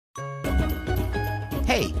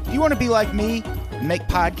Hey, do you want to be like me and make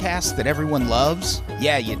podcasts that everyone loves?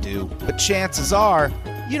 Yeah, you do. But chances are,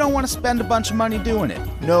 you don't want to spend a bunch of money doing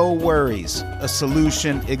it. No worries. A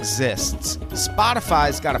solution exists.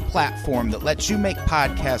 Spotify's got a platform that lets you make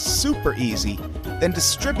podcasts super easy, then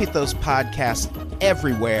distribute those podcasts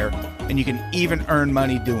everywhere, and you can even earn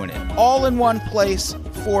money doing it. All in one place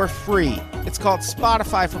for free. It's called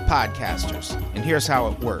Spotify for Podcasters, and here's how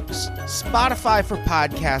it works. Spotify for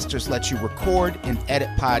Podcasters lets you record and edit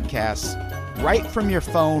podcasts right from your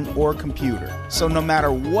phone or computer. So no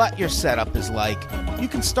matter what your setup is like, you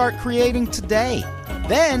can start creating today.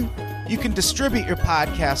 Then you can distribute your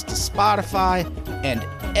podcast to Spotify and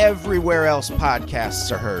everywhere else podcasts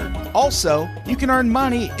are heard. Also, you can earn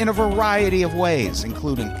money in a variety of ways,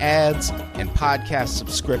 including ads and podcast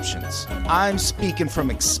subscriptions. I'm speaking from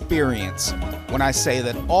experience when I say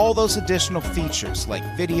that all those additional features like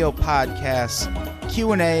video podcasts,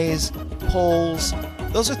 Q&As, polls,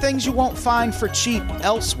 those are things you won't find for cheap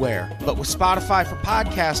elsewhere. But with Spotify for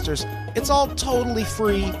Podcasters, it's all totally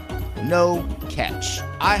free, no catch.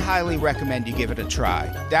 I highly recommend you give it a try.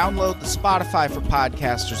 Download the Spotify for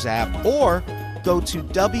Podcasters app or go to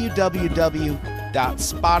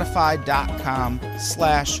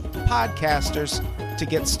www.spotify.com/podcasters to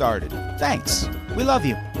get started. Thanks. We love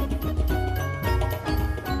you.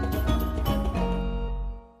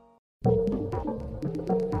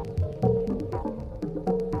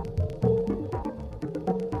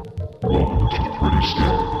 Welcome to Pretty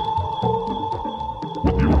Scary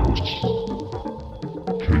with your hosts,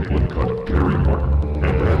 Caitlin Cutt, Gary Martin,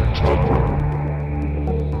 and Todd Brown.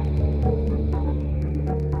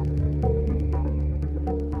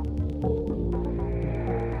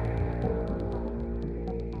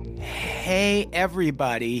 Hey,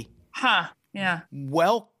 everybody. Yeah.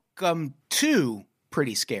 Welcome to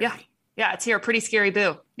Pretty Scary. Yeah, it's here. Pretty Scary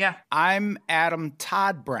Boo. Yeah. I'm Adam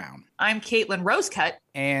Todd Brown. I'm Caitlin Rosecut.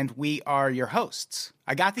 And we are your hosts.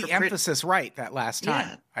 I got the emphasis right that last time,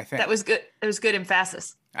 Yeah, I think. That was good. It was good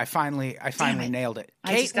emphasis. I finally nailed it.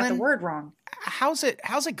 I just got the word wrong. How's it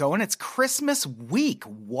going? It's Christmas week.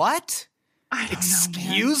 What? I don't know,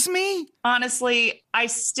 Excuse me? Honestly, I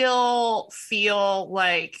still feel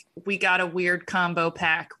like we got a weird combo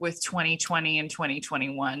pack with 2020 and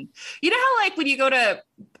 2021. You know how like when you go to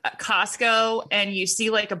Costco and you see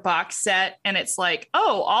like a box set and it's like,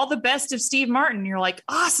 oh, all the best of Steve Martin. You're like,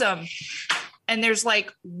 awesome. And there's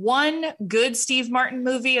like one good Steve Martin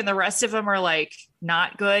movie and the rest of them are like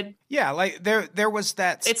not good. Yeah, like there was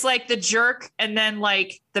that. It's like The Jerk and then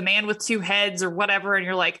like The Man with Two Heads or whatever. And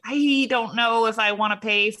you're like, I don't know if I want to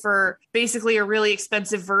pay for basically a really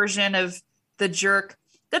expensive version of The Jerk.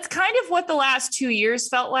 That's kind of what the last 2 years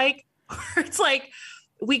felt like. It's like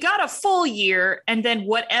we got a full year and then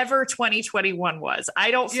whatever 2021 was.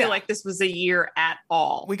 I don't feel like this was a year at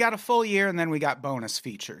all. We got a full year and then we got bonus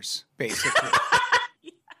features, basically.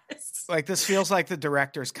 Yes. Like this feels like the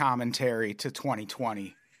director's commentary to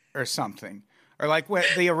 2020 or something. Or like when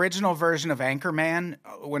the original version of Anchorman,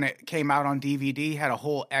 when it came out on DVD, had a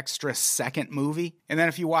whole extra second movie. And then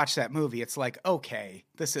if you watch that movie, it's like, okay,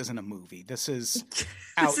 this isn't a movie. This is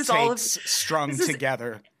outtakes strung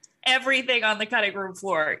together. Everything on the cutting room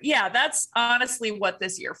floor. Yeah, that's honestly what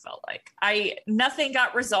this year felt like. Nothing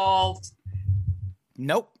got resolved.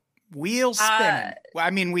 Nope. Wheels spinning. Well,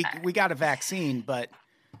 I mean, we got a vaccine, but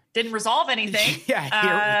didn't resolve anything.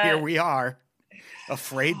 Yeah, here we are.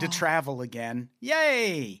 Afraid to travel again.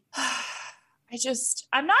 Yay.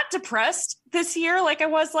 I'm not depressed this year like I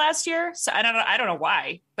was last year. So I don't know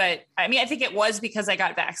why, but I mean, I think it was because I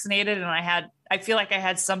got vaccinated and I feel like I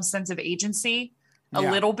had some sense of agency a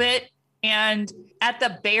little bit. And at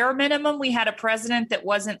the bare minimum, we had a president that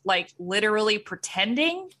wasn't like literally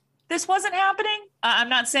pretending this wasn't happening. I'm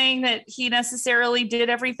not saying that he necessarily did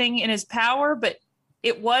everything in his power, but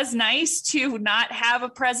it was nice to not have a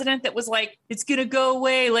president that was like, it's going to go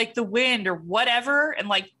away like the wind or whatever. And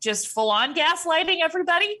like just full on gaslighting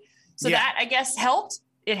everybody. So that I guess helped.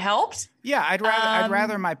 It helped. Yeah. I'd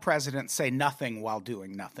rather my president say nothing while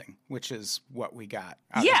doing nothing, which is what we got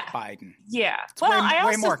out of Biden. Yeah. It's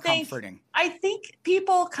way more comforting. I think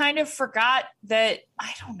people kind of forgot that,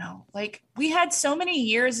 I don't know, like we had so many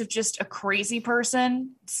years of just a crazy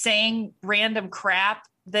person saying random crap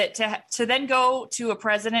that to then go to a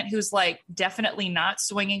president who's like definitely not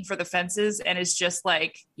swinging for the fences and is just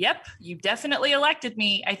like, yep, you definitely elected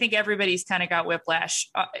me. I think everybody's kind of got whiplash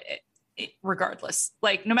regardless.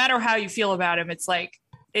 Like no matter how you feel about him, it's like,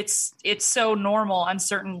 it's so normal in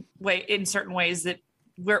certain ways that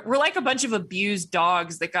we're like a bunch of abused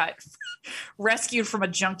dogs that got rescued from a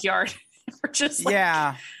junkyard. We're just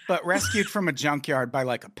like, but rescued from a junkyard by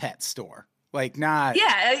like a pet store. Like not.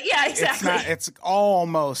 Yeah, exactly. It's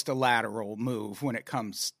almost a lateral move when it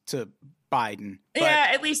comes to Biden. But yeah,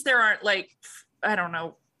 at least there aren't like, I don't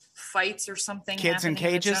know, fights or something. Kids in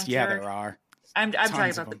cages? Yeah, there are. I'm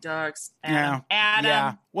talking about the dogs. Adam.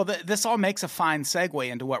 Yeah. Well, this all makes a fine segue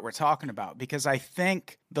into what we're talking about, because I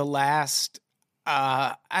think the last,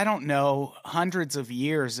 I don't know, hundreds of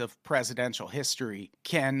years of presidential history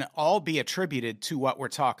can all be attributed to what we're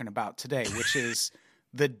talking about today, which is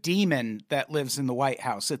the demon that lives in the White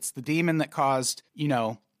House. It's the demon that caused,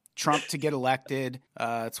 Trump to get elected.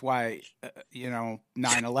 It's why,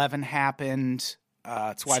 9/11 happened.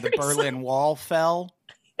 It's why the Berlin Wall fell.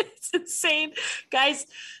 It's insane, guys.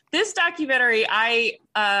 This documentary, I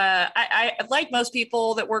like most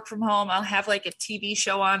people that work from home, I'll have like a TV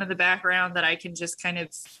show on in the background that I can just kind of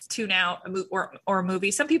tune out, or a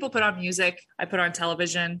movie. Some people put on music. I put on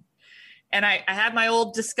television, and I have my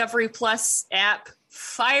old Discovery Plus app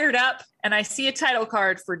fired up, and I see a title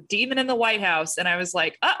card for Demon in the White House, and I was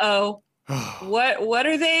like, uh-oh. What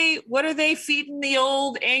are they feeding the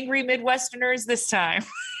old angry Midwesterners this time?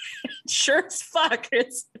 Sure as fuck.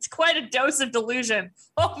 It's quite a dose of delusion.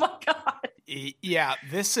 Oh my God. Yeah,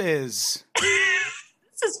 this is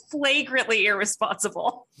flagrantly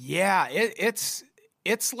irresponsible. Yeah, it's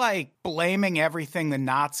like blaming everything the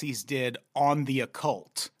Nazis did on the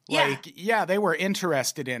occult. Like, yeah, they were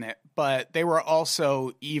interested in it, but they were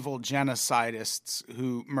also evil genocidists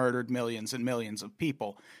who murdered millions and millions of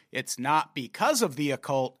people. It's not because of the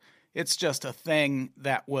occult. It's just a thing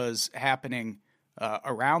that was happening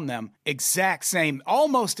around them.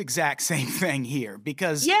 Almost exact same thing here,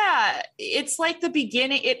 because it's like the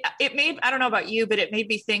beginning. It made, I don't know about you, but it made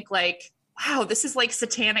me think like, wow, this is like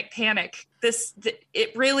satanic panic.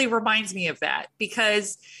 It really reminds me of that,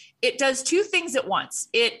 because it does two things at once.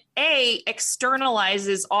 It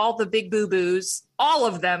externalizes all the big boo-boos, all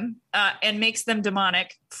of them, and makes them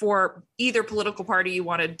demonic for either political party you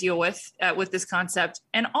want to deal with this concept.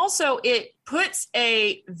 And also it puts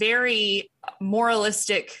a very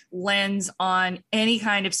moralistic lens on any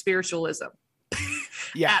kind of spiritualism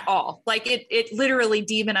at all. Like it literally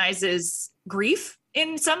demonizes grief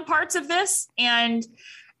in some parts of this. And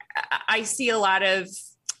I see a lot of,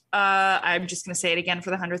 I'm just going to say it again for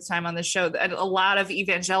the 100th time on this show, a lot of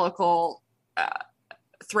evangelical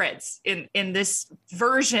threads in this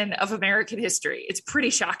version of American history. It's pretty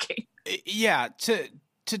shocking. Yeah, to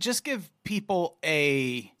just give people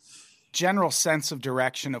a general sense of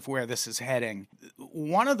direction of where this is heading,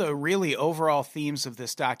 one of the really overall themes of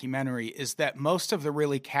this documentary is that most of the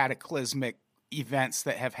really cataclysmic events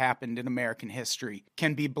that have happened in American history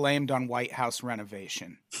can be blamed on White House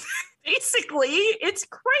renovation. Basically, it's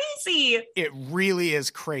crazy. It really is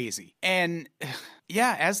crazy. And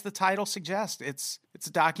yeah, as the title suggests, it's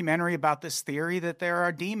a documentary about this theory that there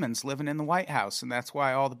are demons living in the White House. And that's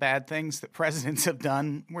why all the bad things that presidents have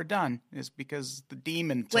done were done, is because the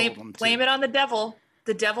demon told them to. Blame it on the devil.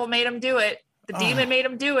 The devil made him do it. The demon made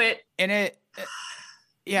him do it. And it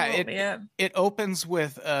opens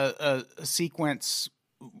with a sequence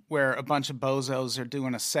where a bunch of bozos are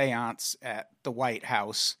doing a seance at the White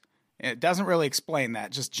House. It doesn't really explain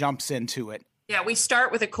that, just jumps into it. Yeah, we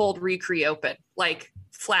start with a cold recre open, like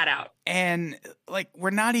flat out. And like, we're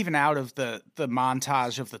not even out of the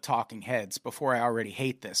montage of the talking heads before I already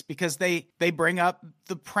hate this, because they bring up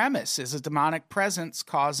the premise is a demonic presence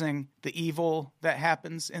causing the evil that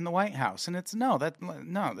happens in the White House. And it's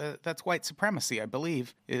that's white supremacy, I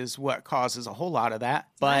believe, is what causes a whole lot of that.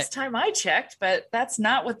 But last time I checked, but that's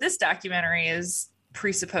not what this documentary is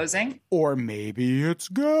presupposing. Or maybe it's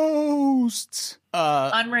ghosts.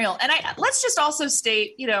 Unreal. And let's just also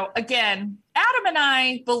state, again, Adam and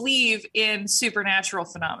I believe in supernatural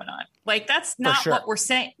phenomenon. Like, that's not what we're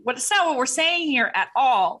saying. It's not what we're saying here at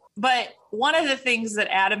all. But one of the things that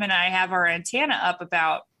Adam and I have our antenna up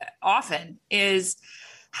about often is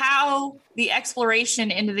how the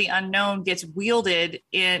exploration into the unknown gets wielded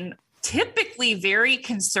in typically very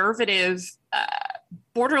conservative,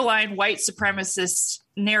 borderline white supremacist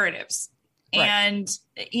narratives. Right. And,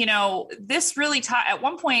 this really at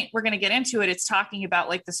one point, we're going to get into it. It's talking about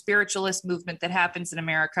like the spiritualist movement that happens in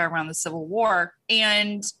America around the Civil War.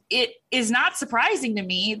 And it is not surprising to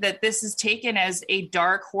me that this is taken as a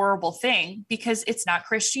dark, horrible thing, because it's not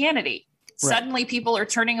Christianity. Right. Suddenly people are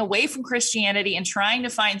turning away from Christianity and trying to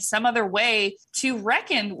find some other way to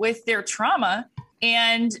reckon with their trauma.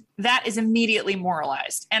 And that is immediately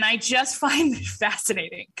moralized. And I just find it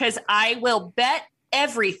fascinating, because I will bet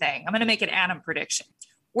everything. I'm going to make an Adam prediction.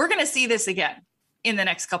 We're going to see this again. in the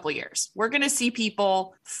next couple of years. We're going to see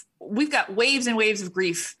people. We've got waves and waves of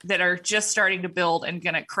grief that are just starting to build and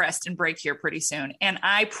going to crest and break here pretty soon. And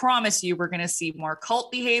I promise you, we're going to see more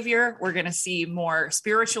cult behavior. We're going to see more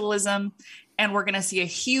spiritualism, and we're going to see a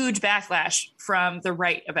huge backlash from the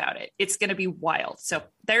right about it. It's going to be wild. So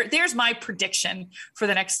there's my prediction for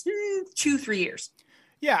the next 2-3 years.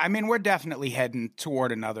 Yeah, I mean, we're definitely heading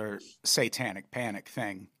toward another satanic panic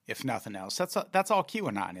thing, if nothing else. That's all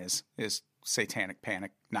QAnon is satanic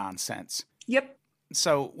panic nonsense. Yep.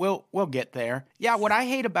 So we'll get there. Yeah, what I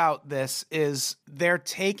hate about this is they're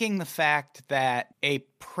taking the fact that a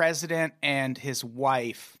president and his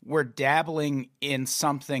wife were dabbling in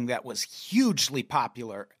something that was hugely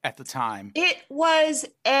popular at the time. It was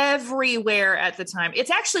everywhere at the time. It's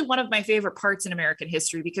actually one of my favorite parts in American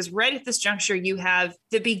history, because right at this juncture, you have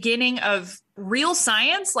the beginning of real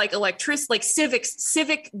science, like electricity, like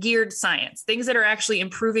civic geared science, things that are actually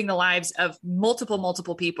improving the lives of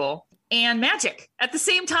multiple people, and magic at the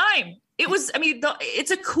same time. It was, I mean,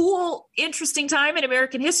 it's a cool, interesting time in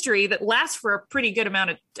American history that lasts for a pretty good amount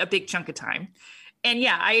of a big chunk of time. And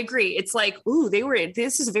yeah, I agree. It's like, ooh,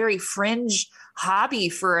 this is a very fringe hobby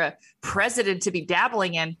for a president to be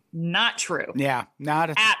dabbling in. Not true. Yeah, not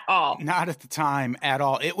at all. Not at the time at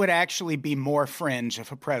all. It would actually be more fringe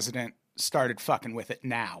if a president started fucking with it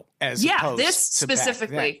now, as opposed this to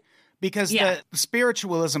specifically. Back then. Because the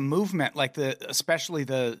spiritualism movement, like especially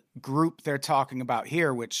the group they're talking about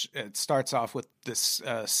here, which it starts off with this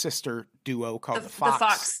sister duo called the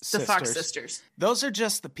Fox Sisters. Those are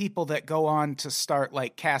just the people that go on to start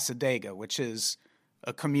like Casadega, which is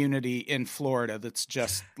a community in Florida that's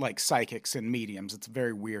just like psychics and mediums. It's a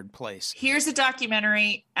very weird place. Here's a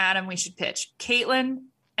documentary, Adam, we should pitch. Caitlin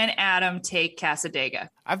and Adam take Casadega.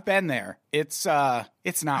 I've been there. It's not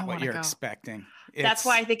what you're expecting. That's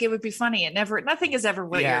why I think it would be funny. Nothing is ever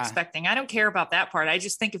what you're expecting. I don't care about that part. I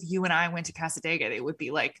just think if you and I went to Casadega, it would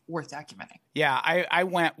be like worth documenting. Yeah, I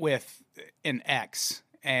went with an ex,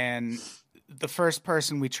 and the first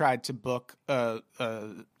person we tried to book a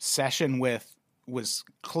session with was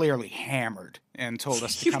clearly hammered and told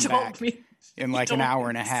us to come back in like an hour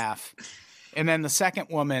and a half. And then the second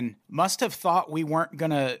woman must have thought we weren't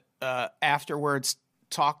going to afterwards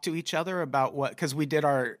talk to each other about because we did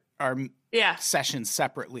our sessions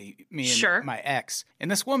separately, me and my ex. And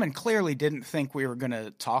this woman clearly didn't think we were going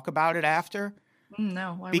to talk about it after.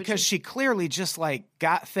 No, why because she clearly just like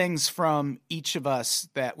got things from each of us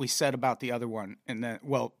that we said about the other one. And then,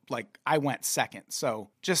 I went second. So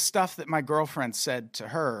just stuff that my girlfriend said to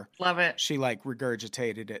her. Love it. She like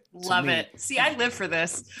regurgitated it. Love it. See, I live for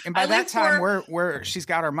this. And by that time she's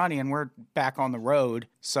got our money and we're back on the road.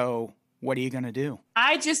 So what are you going to do?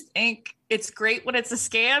 I just think it's great when it's a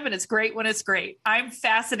scam and it's great when it's great. I'm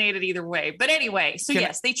fascinated either way. But anyway, so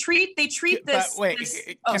they treat this. But wait,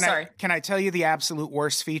 can I tell you the absolute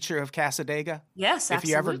worst feature of Casadega? Yes, absolutely. If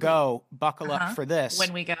you ever go, buckle up for this.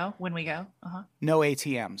 When we go. No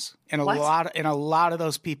ATMs. And a lot of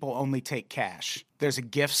those people only take cash. There's a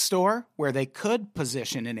gift store where they could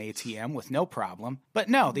position an ATM with no problem. But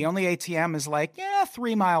no, the only ATM is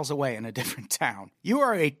 3 miles away in a different town. You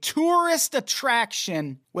are a tourist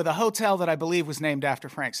attraction with a hotel that I believe was named after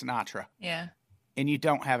Frank Sinatra. Yeah. And you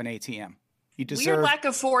don't have an ATM. You deserve... Weird lack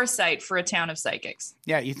of foresight for a town of psychics.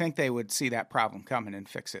 Yeah, you think they would see that problem coming and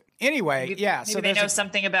fix it. Anyway, maybe they know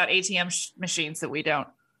something about ATM machines that we don't.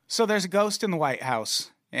 So there's a ghost in the White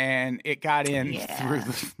House, and it got in through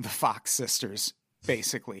the Fox sisters,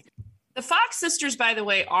 basically. The Fox sisters, by the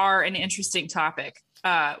way, are an interesting topic,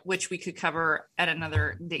 which we could cover at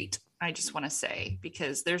another date. I just want to say,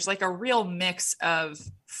 because there's like a real mix of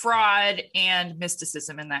fraud and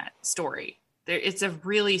mysticism in that story. It's a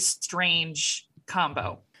really strange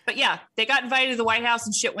combo. But yeah, they got invited to the White House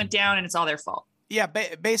and shit went down and it's all their fault. Yeah,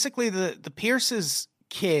 basically the Pierce's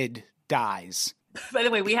kid dies. By the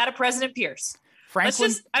way, we had a President Pierce.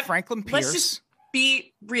 Franklin Pierce. Let's just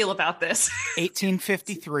be real about this.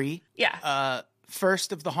 1853. Yeah.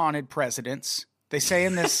 First of the haunted presidents. They say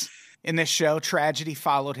in this show, tragedy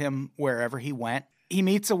followed him wherever he went. He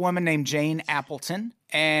meets a woman named Jane Appleton,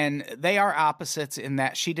 and they are opposites in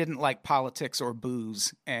that she didn't like politics or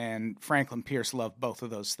booze, and Franklin Pierce loved both of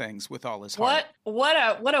those things with all his heart. What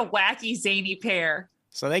a wacky, zany pair.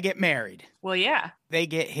 So they get married. Well, yeah. They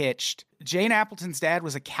get hitched. Jane Appleton's dad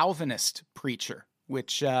was a Calvinist preacher,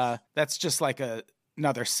 which that's just like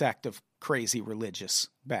another sect of crazy religious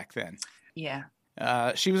back then. Yeah.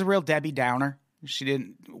 She was a real Debbie Downer. She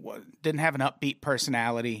didn't have an upbeat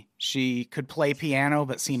personality. She could play piano,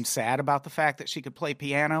 but seemed sad about the fact that she could play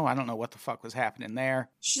piano. I don't know what the fuck was happening there.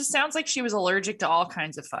 She just sounds like she was allergic to all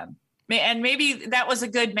kinds of fun. And maybe that was a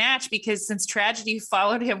good match because since tragedy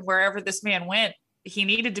followed him wherever this man went, he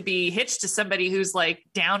needed to be hitched to somebody who's like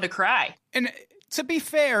down to cry. And to be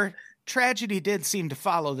fair, tragedy did seem to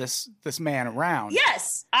follow this man around.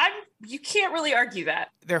 Yes, you can't really argue that.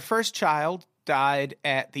 Their first child died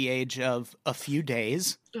at the age of a few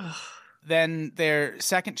days. Ugh. Then their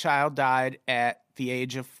second child died at the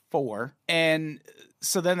age of 4. And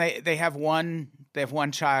so then they have one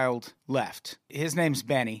child left. His name's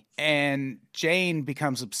Benny. And Jane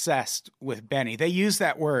becomes obsessed with Benny. They use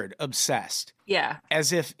that word, obsessed. Yeah.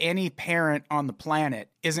 As if any parent on the planet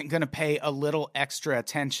isn't going to pay a little extra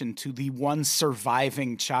attention to the one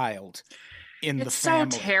surviving child in the family.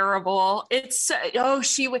 It's so terrible.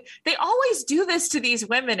 They always do this to these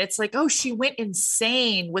women. It's like, oh, she went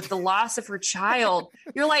insane with the loss of her child.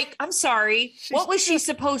 You're like, I'm sorry. What was she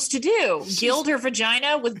supposed to do? Gild her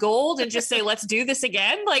vagina with gold and just say, let's do this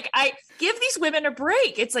again? Like, I give these women a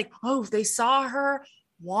break. It's like, oh, they saw her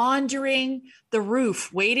wandering the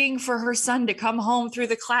roof, waiting for her son to come home through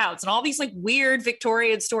the clouds and all these like weird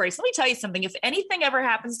Victorian stories. Let me tell you something. If anything ever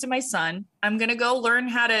happens to my son, I'm going to go learn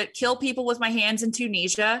how to kill people with my hands in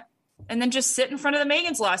Tunisia and then just sit in front of the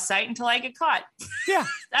Megan's Law site until I get caught. Yeah.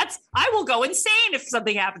 I will go insane if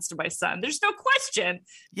something happens to my son. There's no question.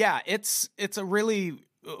 Yeah. It's a really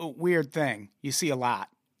weird thing. You see a lot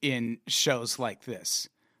in shows like this.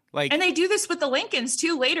 And they do this with the Lincolns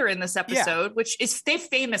too later in this episode, which is they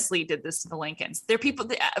famously did this to the Lincolns. They're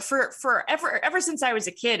people ever since I was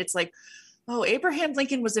a kid. It's like, oh, Abraham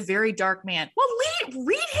Lincoln was a very dark man. Well,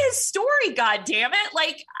 read his story, God damn it!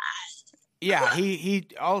 Like, yeah,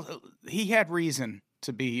 he had reason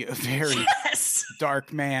to be a very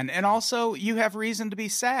dark man, and also you have reason to be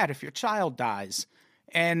sad if your child dies.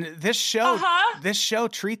 And this show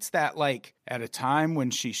treats that like at a time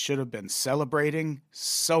when she should have been celebrating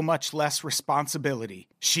so much less responsibility.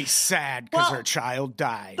 She's sad because her child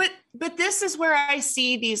died. But this is where I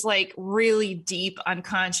see these like really deep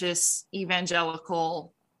unconscious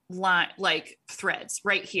evangelical like threads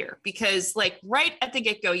right here, because like right at the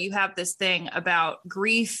get-go you have this thing about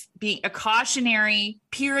grief being a cautionary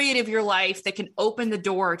period of your life that can open the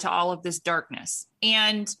door to all of this darkness,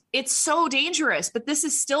 and it's so dangerous. But this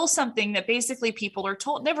is still something that basically people are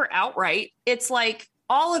told, never outright. It's like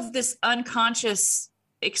all of this unconscious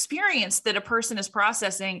experience that a person is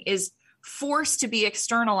processing is forced to be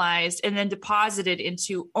externalized and then deposited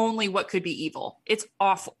into only what could be evil. It's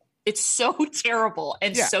awful. It's so terrible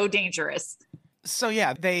and so dangerous. So,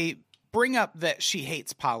 yeah, they bring up that she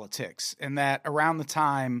hates politics and that around the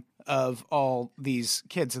time of all these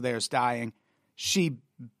kids of theirs dying, she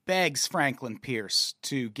begs Franklin Pierce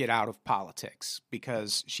to get out of politics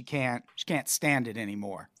because she can't stand it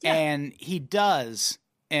anymore. Yeah. And he does.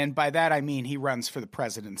 And by that, I mean he runs for the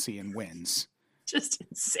presidency and wins. Just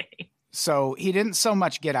insane. So he didn't so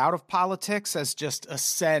much get out of politics as just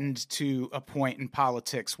ascend to a point in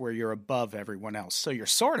politics where you're above everyone else. So you're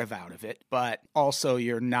sort of out of it, but also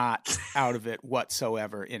you're not out of it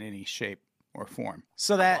whatsoever in any shape or form.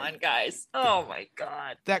 So Come on, guys. Oh my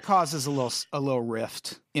God. That causes a little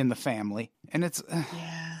rift in the family. And it's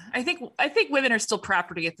yeah. I think women are still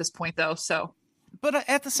property at this point though, so. But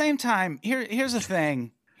at the same time, here's the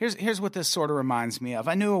thing. Here's what this sort of reminds me of.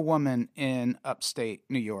 I knew a woman in upstate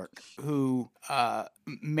New York who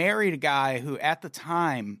married a guy who at the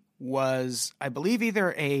time was, I believe,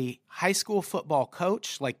 either a high school football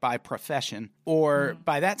coach, like by profession, or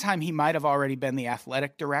by that time he might have already been the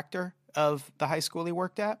athletic director of the high school he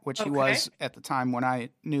worked at, which he was at the time when I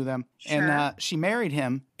knew them. Sure. And she married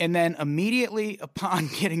him, and then immediately upon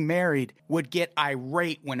getting married would get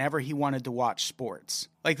irate whenever he wanted to watch sports.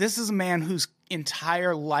 Like, this is a man whose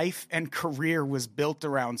entire life and career was built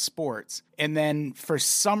around sports. And then for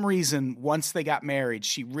some reason, once they got married,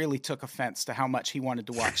 she really took offense to how much he wanted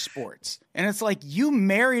to watch sports. And it's like, you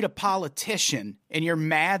married a politician and you're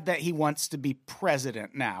mad that he wants to be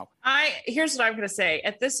president now. Here's what I'm going to say.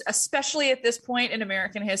 Especially at this point in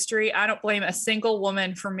American history, I don't blame a single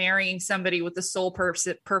woman for marrying somebody with the sole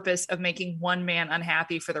purpose of making one man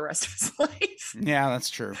unhappy for the rest of his life. Yeah, that's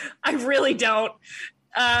true. I really don't.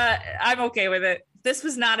 I'm okay with it. This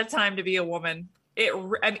was not a time to be a woman.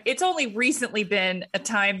 It's only recently been a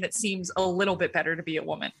time that seems a little bit better to be a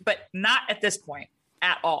woman, but not at this point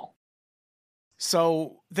at all.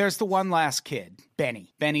 So there's the one last kid,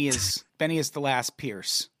 Benny. Benny is the last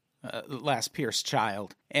Pierce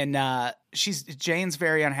child, and Jane's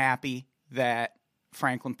very unhappy that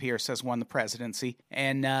Franklin Pierce has won the presidency,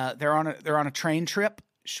 and they're on a train trip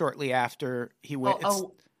shortly after he went.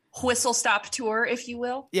 Whistle stop tour, if you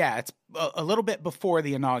will. Yeah, it's a little bit before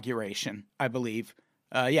the inauguration, I believe.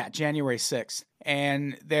 Yeah, January 6th.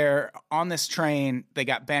 And they're on this train. They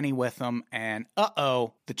got Benny with them. And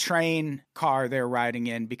the train car they're riding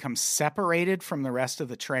in becomes separated from the rest of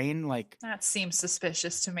the train. Like, that seems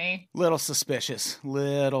suspicious to me. Little suspicious.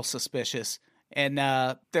 And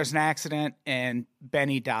there's an accident and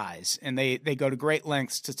Benny dies. And they go to great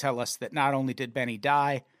lengths to tell us that not only did Benny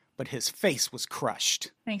die, but his face was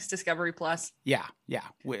crushed. Thanks, Discovery Plus. Yeah.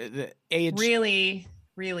 The age really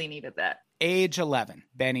needed that. Age 11,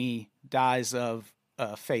 Benny dies of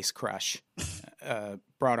a face crush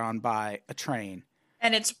brought on by a train.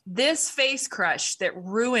 And it's this face crush that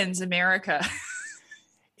ruins America.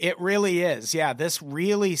 It really is. Yeah, this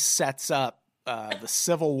really sets up the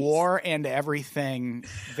Civil War and everything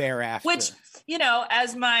thereafter. Which,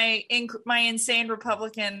 as my insane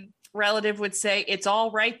Republican relative would say, it's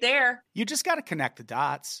all right there. You just got to connect the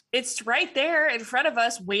dots. It's right there in front of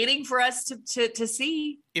us, waiting for us to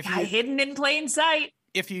see. Hidden in plain sight.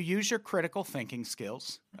 If you use your critical thinking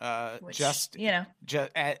skills, just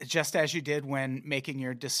as you did when making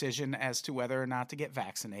your decision as to whether or not to get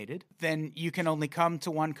vaccinated, then you can only come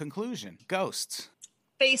to one conclusion: ghosts.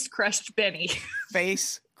 Face crushed Benny.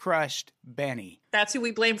 Face crushed Benny. That's who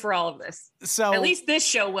we blame for all of this. So at least this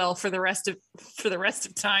show will for the rest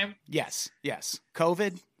of time. Yes.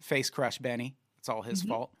 COVID, face crushed Benny. It's all his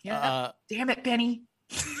fault. Yeah. Damn it, Benny.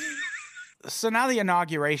 So now the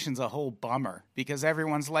inauguration's a whole bummer because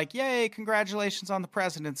everyone's like, yay, congratulations on the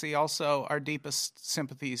presidency. Also, our deepest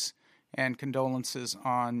sympathies and condolences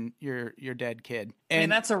on your dead kid.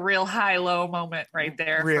 And that's a real high-low moment right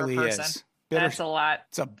there really for a person. Is. That's a lot.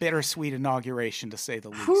 It's a bittersweet inauguration, to say the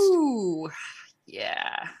least. Whew.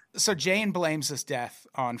 Yeah. So Jane blames his death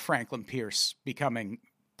on Franklin Pierce becoming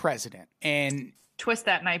president. And twist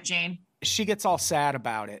that knife, Jane. She gets all sad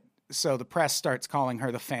about it. So the press starts calling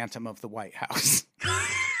her the Phantom of the White House.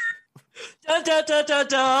 Da, da, da, da,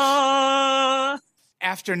 da.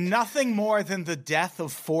 After nothing more than the death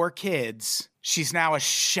of 4 kids, she's now a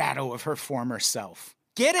shadow of her former self.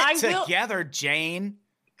 Get it together, Jane.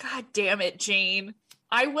 God damn it, Jane.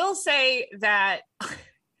 I will say that,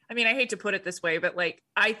 I mean, I hate to put it this way, but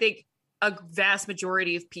I think a vast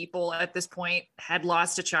majority of people at this point had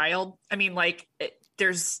lost a child. I mean,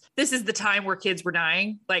 this is the time where kids were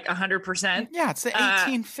dying, 100%. Yeah, it's the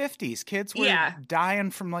 1850s. Kids were dying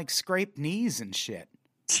from scraped knees and shit.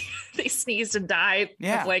 They sneezed and died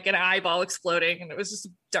of an eyeball exploding, and it was just a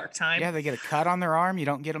dark time. Yeah, they get a cut on their arm. You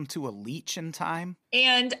don't get them to a leech in time.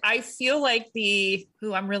 And I feel like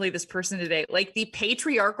I'm really this person today, the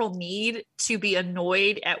patriarchal need to be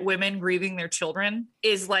annoyed at women grieving their children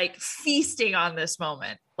is feasting on this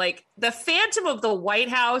moment. The Phantom of the White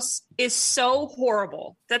House is so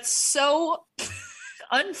horrible. That's so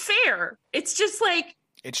unfair. It's just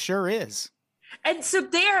it sure is. And so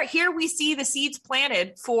here we see the seeds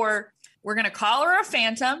planted for, we're going to call her a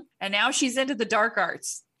phantom, and now she's into the dark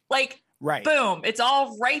arts. Right. Boom. It's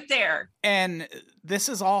all right there. And this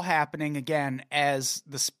is all happening again as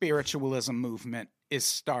the spiritualism movement is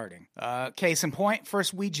starting. Case in point,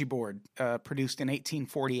 first Ouija board produced in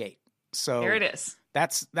 1848. So there it is.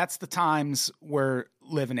 That's the times we're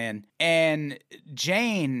living in. And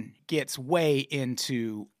Jane gets way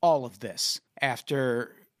into all of this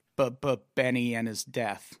after Benny and his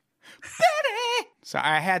death. Benny! So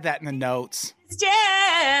I had that in the notes. His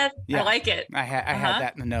death! Yeah, I like it. I had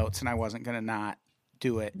that in the notes, and I wasn't going to not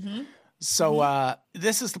do it. Mm-hmm. So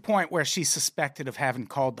this is the point where she's suspected of having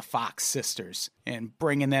called the Fox sisters and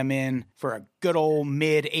bringing them in for a good old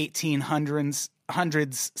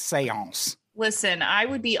mid-1800s seance. Listen, I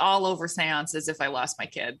would be all over seances if I lost my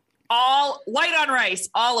kid. All white on rice,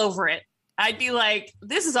 all over it. I'd be like,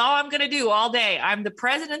 this is all I'm going to do all day. I'm the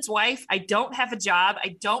president's wife. I don't have a job.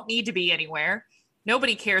 I don't need to be anywhere.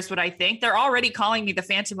 Nobody cares what I think. They're already calling me the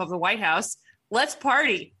Phantom of the White House. Let's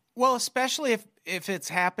party. Well, especially if it's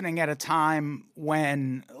happening at a time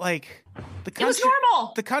when, the country, it was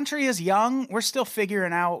normal. The country is young. We're still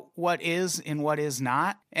figuring out what is and what is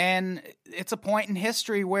not. And it's a point in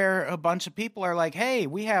history where a bunch of people are like, hey,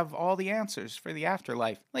 we have all the answers for the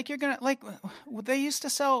afterlife. They used to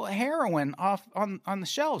sell heroin off on the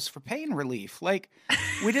shelves for pain relief. We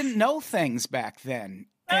didn't know things back then.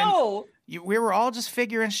 No. We were all just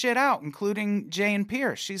figuring shit out, including Jane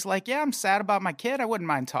Pierce. She's like, yeah, I'm sad about my kid. I wouldn't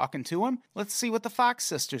mind talking to him. Let's see what the Fox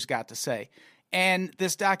sisters got to say. And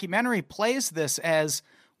this documentary plays this as,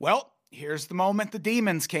 well, here's the moment the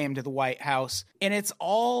demons came to the White House. And it's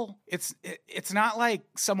not like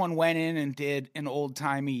someone went in and did an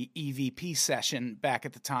old-timey EVP session back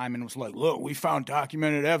at the time and was like, look, we found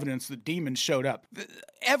documented evidence that demons showed up.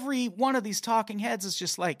 Every one of these talking heads is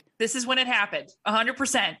just like, this is when it happened,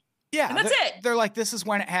 100%. Yeah. And that's it. They're like, this is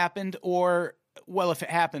when it happened, or, well, if it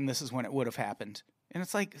happened, this is when it would have happened. And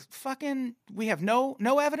it's like, fucking, we have no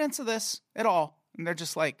evidence of this at all. And they're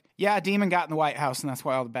just like, yeah, a demon got in the White House, and that's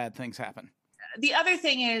why all the bad things happen. The other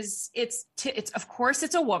thing is it's of course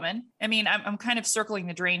it's a woman. I mean, I'm kind of circling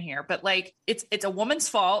the drain here, but like it's a woman's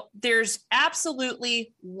fault. There's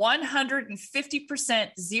absolutely 150%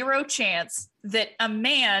 zero chance that a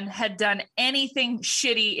man had done anything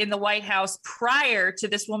shitty in the White House prior to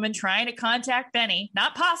this woman trying to contact Benny.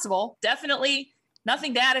 Not possible. Definitely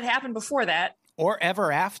nothing bad had happened before that. Or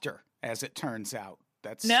ever after, as it turns out.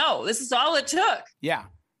 No, this is all it took. Yeah.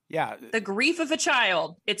 Yeah. The grief of a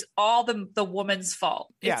child. It's all the woman's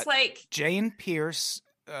fault. It's like Jane Pierce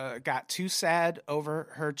got too sad over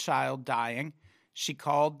her child dying. She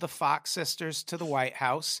called the Fox sisters to the White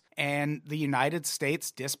House, and the United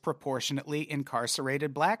States disproportionately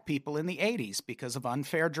incarcerated black people in the 80s because of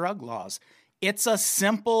unfair drug laws. It's a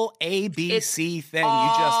simple ABC thing. You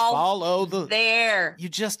just follow You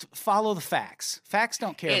just follow the facts. Facts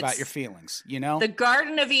don't care about your feelings, you know? The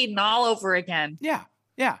Garden of Eden all over again. Yeah.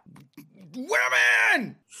 Yeah.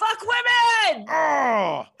 Women! Fuck women!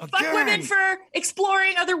 Oh, again. Fuck women for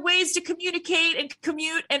exploring other ways to communicate and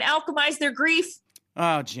commute and alchemize their grief.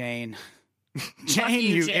 Oh, Jane. Jane,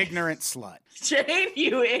 you ignorant slut. Jane,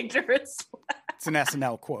 you ignorant slut. It's an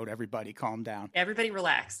SNL quote. Everybody calm down. Everybody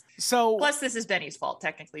relax. So, plus, this is Benny's fault,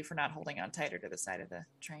 technically, for not holding on tighter to the side of the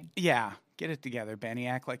train. Yeah. Get it together, Benny.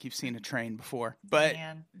 Act like you've seen a train before. But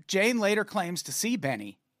Jane later claims to see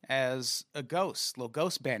Benny as a ghost, little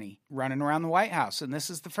ghost Benny, running around the White House. And this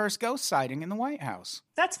is the first ghost sighting in the White House.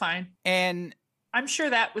 That's fine. And I'm sure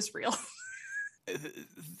that was real.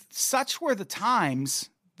 Such were the times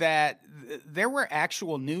that there were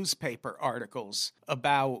actual newspaper articles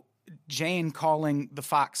about Jane calling the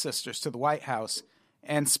Fox sisters to the White House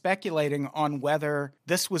and speculating on whether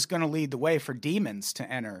this was going to lead the way for demons to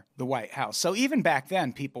enter the White House. So even back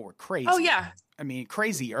then, people were crazy. Oh, yeah. I mean,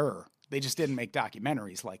 crazier. They just didn't make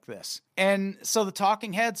documentaries like this. And so the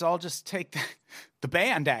talking heads all just take the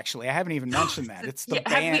band, actually. I haven't even mentioned that. It's the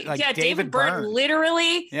band. David Byrne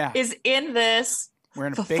literally is in this.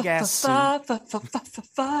 Wearing a big-ass suit.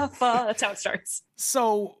 That's how it starts.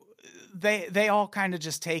 So they all kind of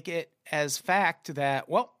just take it as fact that,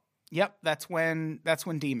 well, yep, that's when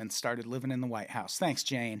demons started living in the White House. Thanks,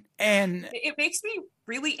 Jane. And it makes me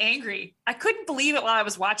really angry. I couldn't believe it while I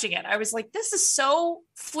was watching it. I was like, this is so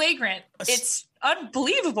flagrant. It's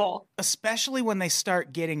unbelievable. Especially when they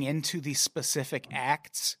start getting into the specific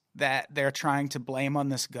acts that they're trying to blame on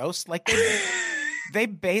this ghost. Like they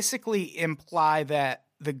basically imply that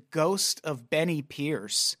the ghost of Benny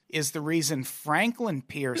Pierce is the reason Franklin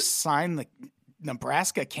Pierce signed the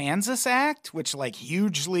Nebraska-Kansas Act, which like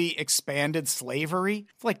hugely expanded slavery.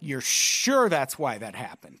 It's like, you're sure that's why that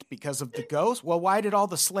happened? Because of the ghost? Well, why did all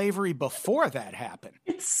the slavery before that happen?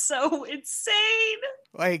 It's so insane.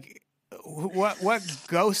 Like, what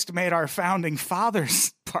ghost made our founding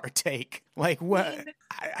fathers partake? Like, what?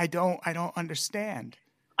 I don't understand.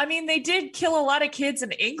 I mean, they did kill a lot of kids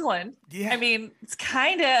in England. Yeah. I mean, it's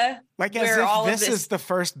kind of like as if this is the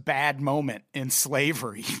first bad moment in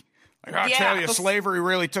slavery. Like, I'll tell you, slavery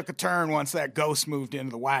really took a turn once that ghost moved into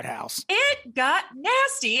the White House. It got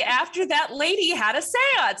nasty after that lady had a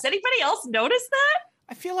seance. Anybody else notice that?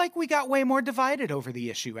 I feel like we got way more divided over the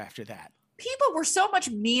issue after that. People were so much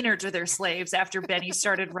meaner to their slaves after Benny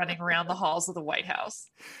started running around the halls of the White House.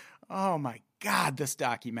 Oh my God, this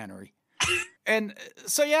documentary. And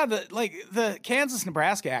so, yeah, the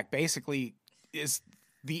Kansas-Nebraska Act basically is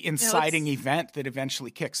the inciting event that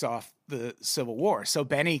eventually kicks off the Civil War. So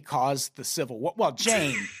Benny caused the Civil War. Well,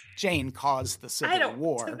 Jane caused the Civil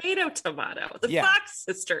War. Tomato. The Fox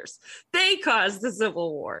sisters, they caused the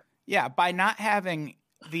Civil War. Yeah, by not having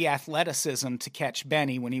the athleticism to catch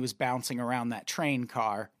Benny when he was bouncing around that train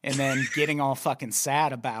car and then getting all fucking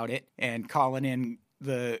sad about it and calling in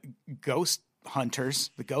the ghost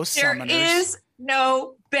hunters, the ghost summoners. There is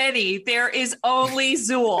no Benny. There is only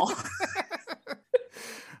Zool.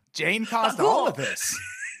 Jane caused all of this.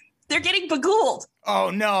 They're getting begooled.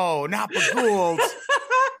 Oh, no, not begooled.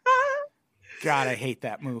 God, I hate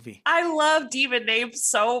that movie. I love demon names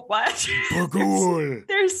so much. Begool.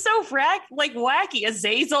 They're so wacky.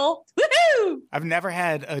 Azazel. Woohoo! I've never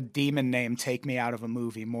had a demon name take me out of a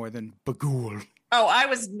movie more than Begool. Oh, I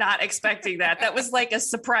was not expecting that. That was like a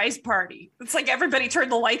surprise party. It's like everybody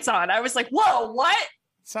turned the lights on. I was like, whoa, what?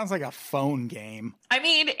 Sounds like a phone game. I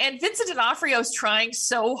mean, and Vincent D'Onofrio's trying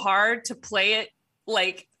so hard to play it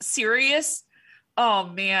like serious. Oh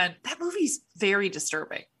man, that movie's very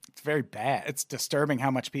disturbing. very bad. It's disturbing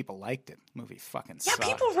how much people liked it. The movie fucking Yeah, sucked.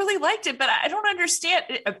 people really liked it, but I don't understand.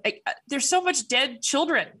 There's so much dead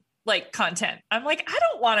children like content. I'm like, I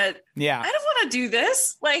don't want to do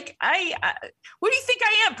this. Like, what do you think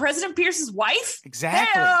I am? President Pierce's wife?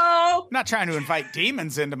 Exactly. Hello! I'm not trying to invite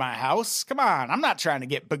demons into my house. Come on. I'm not trying to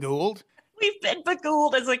get begooled. We've been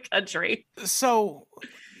begooled as a country. So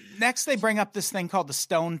next they bring up this thing called the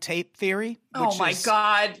stone tape theory. Oh my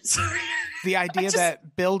God. Sorry. The idea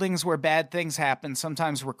that buildings where bad things happen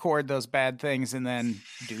sometimes record those bad things and then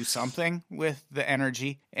do something with the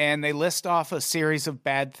energy. And they list off a series of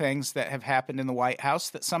bad things that have happened in the White House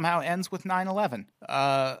that somehow ends with 9/11.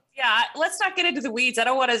 Yeah, let's not get into the weeds. I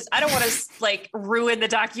don't want to like ruin the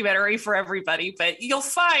documentary for everybody, but you'll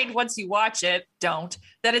find once you watch it,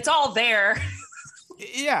 that it's all there.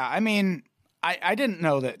 Yeah, I mean, I didn't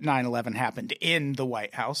know that 9/11 happened in the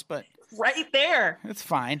White House, but right there. it's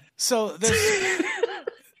fine. So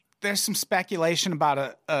there's some speculation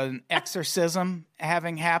about an exorcism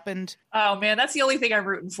having happened. Oh man, that's the only thing I'm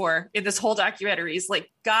rooting for in this whole documentary is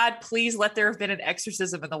like, God, please let there have been an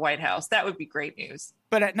exorcism in the White House. That would be great news.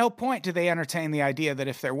 But at no point do they entertain the idea that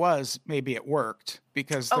if there was, maybe it worked.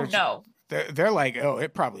 Because they're like, oh,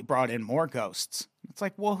 it probably brought in more ghosts. It's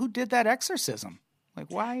like, well, who did that exorcism? Like,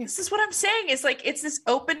 why? This is what I'm saying. It's like, it's this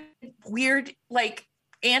open, weird, like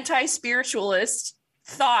anti-spiritualist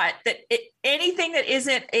thought that anything that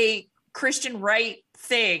isn't a Christian right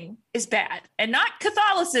thing is bad, and not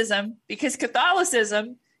Catholicism, because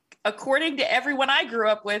Catholicism, according to everyone I grew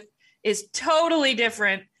up with, is totally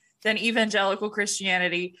different than evangelical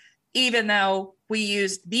Christianity, even though we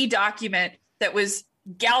used the document that was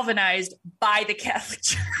galvanized by the Catholic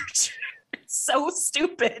Church. It's so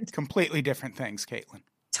stupid. Completely different things, Caitlin.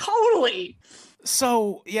 Totally.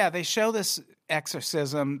 So, yeah, they show this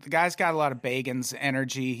exorcism. The guy's got a lot of Bacon's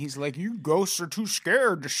energy. He's like, you ghosts are too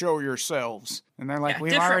scared to show yourselves. And they're like,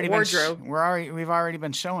 we've already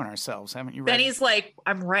been showing ourselves, haven't you read? Benny's like,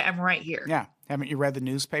 I'm right here. Yeah. Haven't you read the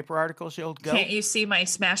newspaper articles, you old goat? Can't you see my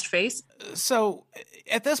smashed face? So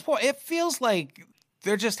at this point, it feels like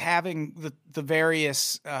they're just having the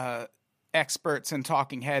various experts and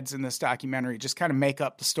talking heads in this documentary just kind of make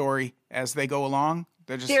up the story as they go along.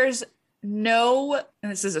 There's no,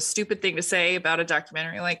 and this is a stupid thing to say about a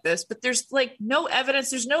documentary like this, but there's like no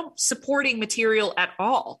evidence. There's no supporting material at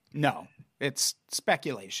all. No, it's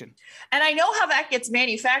speculation. And I know how that gets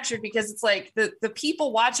manufactured, because it's like the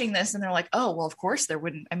people watching this and they're like, oh, well, of course there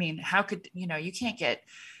wouldn't. I mean, how could, you can't get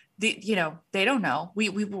they don't know.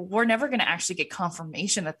 We're never going to actually get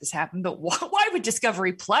confirmation that this happened, but why would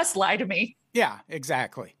Discovery Plus lie to me? Yeah,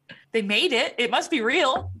 exactly. They made it. It must be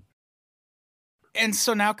real. And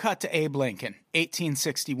so now cut to Abe Lincoln,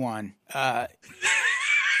 1861.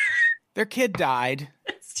 Their kid died.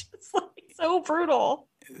 It's just like so brutal.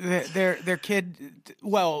 Their kid,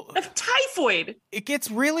 well, of typhoid. It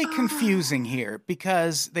gets really confusing here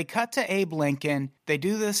because they cut to Abe Lincoln. They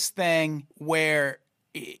do this thing where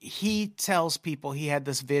he tells people he had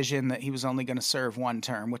this vision that he was only going to serve one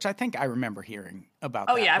term, which I think I remember hearing about.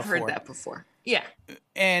 Oh, yeah, I've heard that before. Yeah.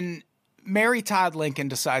 And Mary Todd Lincoln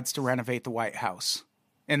decides to renovate the White House,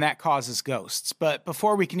 and that causes ghosts. But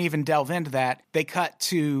before we can even delve into that, they cut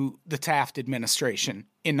to the Taft administration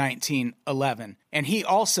in 1911, and he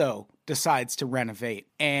also decides to renovate.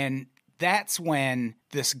 And that's when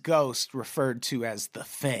this ghost referred to as the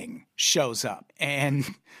Thing shows up. And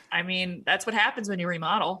I mean, that's what happens when you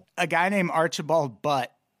remodel. A guy named Archibald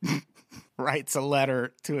Butt writes a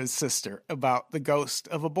letter to his sister about the ghost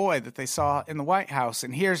of a boy that they saw in the White House.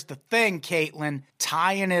 And here's the thing, Caitlin,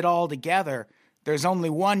 tying it all together. There's only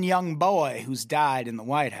one young boy who's died in the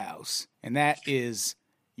White House, and that is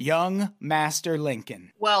young Master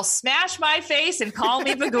Lincoln. Well, smash my face and call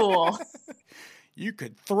me Bagul. You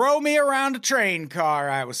could throw me around a train car.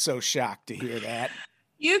 I was so shocked to hear that.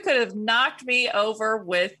 You could have knocked me over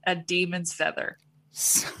with a demon's feather.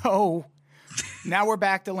 So now we're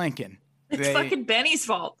back to Lincoln. It's fucking Benny's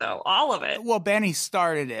fault, though. All of it. Well, Benny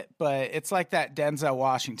started it, but it's like that Denzel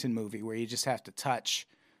Washington movie where you just have to touch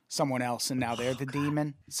someone else and now they're the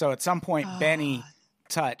demon. So at some point, Benny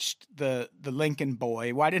touched the Lincoln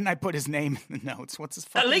boy. Why didn't I put his name in the notes? What's his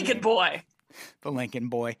fucking name? The Lincoln boy. The Lincoln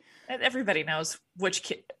boy. Everybody knows which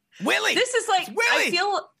kid. Willie. This is like, I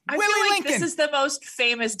feel like Lincoln. This is the most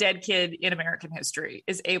famous dead kid in American history,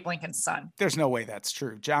 is Abe Lincoln's son. There's no way that's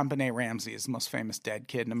true. John Benet Ramsey is the most famous dead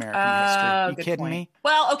kid in American history. You kidding me?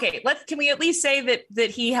 Well, okay. Can we at least say that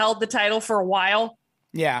he held the title for a while?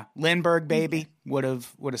 Yeah, Lindbergh baby would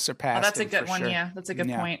have surpassed. Oh, that's a good one. Sure. Yeah, that's a good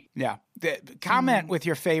point. Yeah, comment with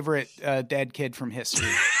your favorite dead kid from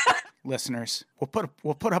history, listeners. We'll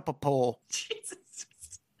put up a poll. Jesus.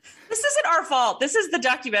 This isn't our fault. This is the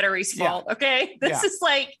documentary's fault. Okay. This is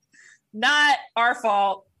like not our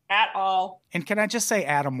fault at all. And can I just say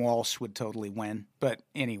Adam Walsh would totally win? But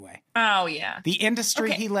anyway. Oh, yeah. The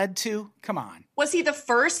industry he led to? Come on. Was he the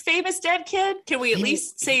first famous dead kid? Can we at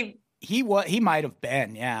least say... He might have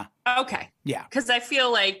been, yeah. Okay. Yeah. Because I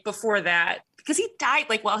feel like before that, because he died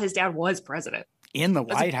like while his dad was president. In the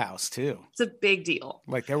White House, too. It's a big deal.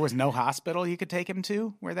 Like there was no hospital you could take him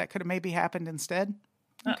to where that could have maybe happened instead?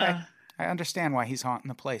 Okay. I understand why he's haunting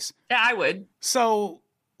the place. Yeah, I would. So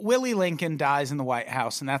Willie Lincoln dies in the White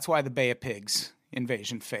House, and that's why the Bay of Pigs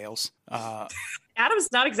invasion fails.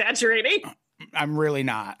 Adam's not exaggerating. I'm really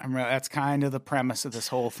not. That's kind of the premise of this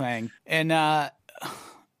whole thing. And am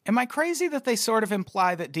I crazy that they sort of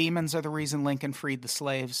imply that demons are the reason Lincoln freed the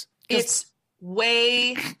slaves? It's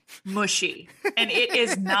way mushy, and it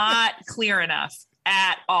is not clear enough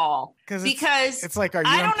at all. Because it's like, are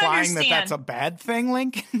you implying that that's a bad thing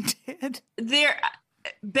Lincoln did?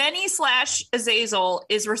 Benny / Azazel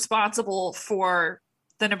is responsible for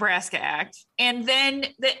the Nebraska Act. And then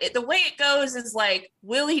the way it goes is like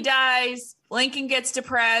Willie dies, Lincoln gets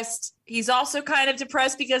depressed. He's also kind of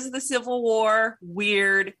depressed because of the Civil War.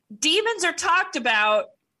 Weird. Demons are talked about.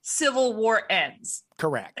 Civil War ends.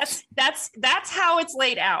 Correct. That's how it's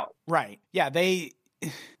laid out. Right. Yeah,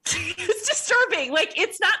 It's disturbing. Like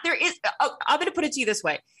it's not there is I'm going to put it to you this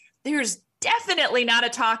way. There's definitely not a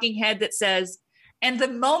talking head that says, and the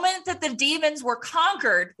moment that the demons were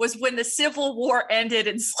conquered was when the Civil War ended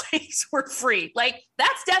and slaves were free. Like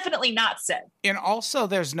that's definitely not said. And also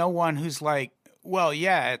there's no one who's like, well,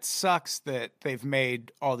 yeah, it sucks that they've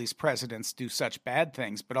made all these presidents do such bad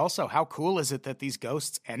things, but also how cool is it that these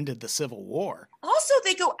ghosts ended the Civil War? Also,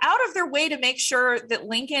 they go out of their way to make sure that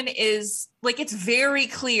Lincoln is like, it's very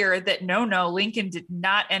clear that no, Lincoln did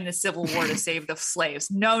not end the Civil War to save the slaves.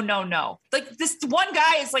 No. Like this one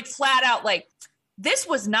guy is like flat out like, this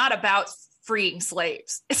was not about freeing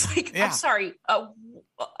slaves. It's like, I'm sorry. Who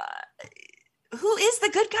is the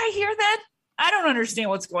good guy here then? I don't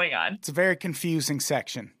understand what's going on. It's a very confusing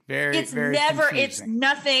section. Very confusing. It's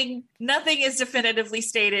nothing is definitively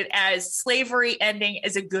stated as slavery ending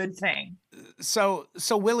is a good thing. So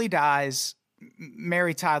Willie dies.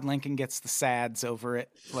 Mary Todd Lincoln gets the sads over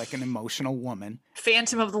it like an emotional woman.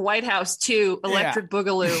 Phantom of the White House 2, Electric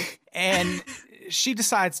Boogaloo. And she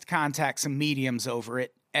decides to contact some mediums over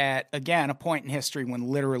it at, again, a point in history when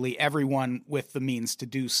literally everyone with the means to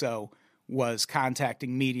do so was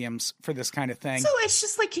contacting mediums for this kind of thing. So it's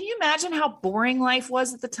just like, can you imagine how boring life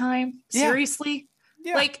was at the time? Seriously?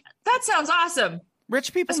 Yeah. Like, that sounds awesome.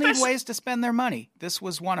 Rich people need ways to spend their money. This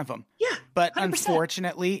was one of them. Yeah. But 100%.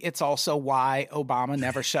 Unfortunately, it's also why Obama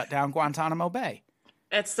never shut down Guantanamo Bay.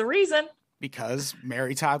 That's the reason. Because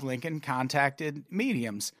Mary Todd Lincoln contacted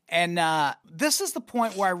mediums. And this is the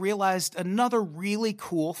point where I realized another really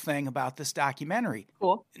cool thing about this documentary.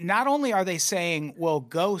 Cool. Not only are they saying, well,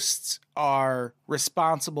 ghosts are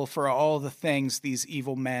responsible for all the things these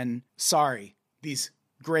these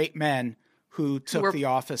great men who took the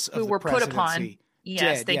office of the presidency put upon.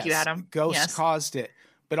 Yes, thank you, Adam. Ghosts caused it.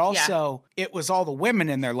 But also, it was all the women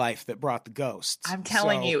in their life that brought the ghosts. I'm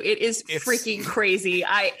telling you, it is freaking crazy.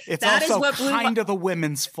 It's also kind of the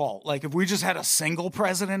women's fault. Like, if we just had a single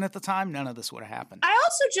president at the time, none of this would have happened. I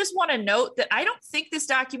also just want to note that I don't think this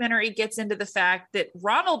documentary gets into the fact that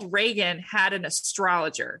Ronald Reagan had an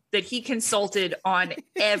astrologer that he consulted on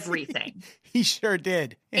everything. He sure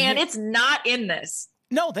did. And it's not in this.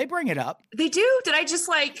 No, they bring it up. They do? Did I just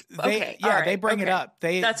like, okay. They bring it up.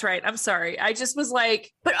 That's right. I'm sorry. I just was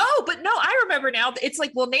like, but no, I remember now. It's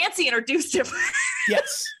like, well, Nancy introduced him.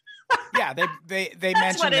 Yes. Yeah, they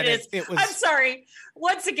mentioned what that it was. I'm sorry.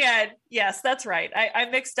 Once again, yes, that's right. I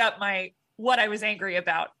mixed up what I was angry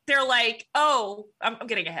about. They're like, oh, I'm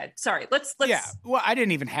getting ahead. Sorry. Let's. Yeah. Well, I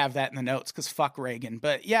didn't even have that in the notes because fuck Reagan.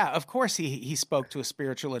 But yeah, of course he spoke to a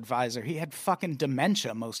spiritual advisor. He had fucking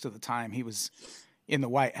dementia most of the time he was in the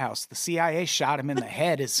White House. The CIA shot him in the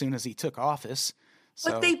head as soon as he took office.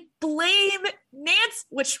 So. But they blame Nancy,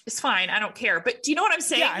 which is fine. I don't care. But do you know what I'm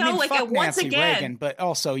saying? Yeah, I mean, like fuck once Nancy again, Reagan, but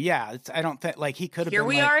also, I don't think like he could have. Here been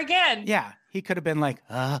we are again. Yeah, he could have been like,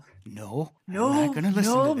 no, I'm not gonna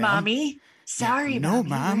listen to them. Mommy. Sorry, no, Mommy.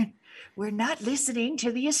 Mom. We're not listening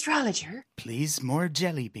to the astrologer. Please, more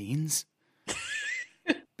jelly beans.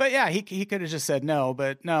 But yeah, he could have just said no,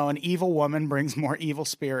 but no, an evil woman brings more evil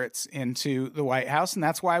spirits into the White House, and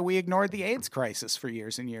that's why we ignored the AIDS crisis for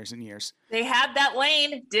years and years and years. They had that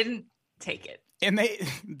lane, didn't take it. And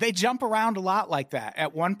they jump around a lot like that.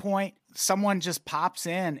 At one point, someone just pops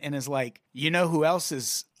in and is like, you know who else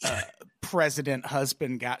is president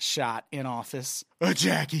husband got shot in office.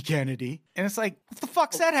 Jackie Kennedy. And it's like, what the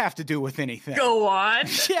fuck's that have to do with anything? Go on.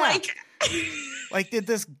 Yeah. Like, did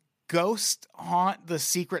this ghost haunt the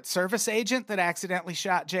Secret Service agent that accidentally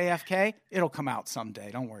shot JFK? It'll come out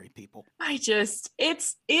someday. Don't worry, people.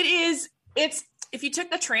 If you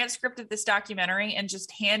took the transcript of this documentary and just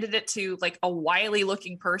handed it to like a wily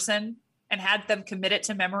looking person and had them commit it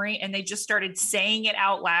to memory and they just started saying it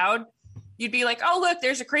out loud, you'd be like, oh, look,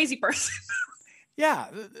 there's a crazy person. Yeah,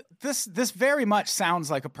 this very much sounds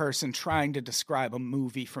like a person trying to describe a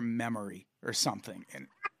movie from memory or something. And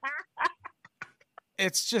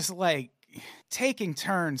it's just like taking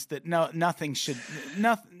turns that nothing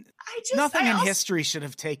in history should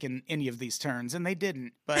have taken any of these turns, and they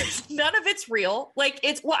didn't. But none of it's real.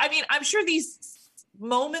 I'm sure these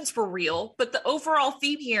moments were real, but the overall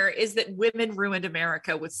theme here is that women ruined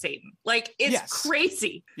America with Satan. Like, it's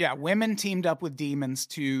crazy. Yeah, women teamed up with demons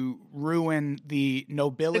to ruin the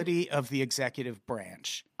nobility of the executive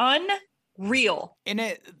branch. Unreal.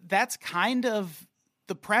 And that's kind of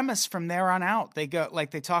the premise from there on out. They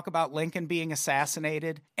talk about Lincoln being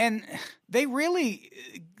assassinated, and they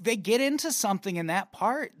get into something in that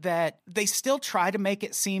part that they still try to make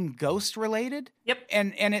it seem ghost related. Yep.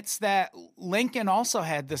 And it's that Lincoln also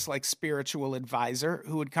had this like spiritual advisor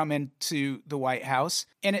who would come into the White House,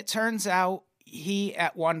 and it turns out he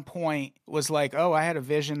at one point was like, oh, I had a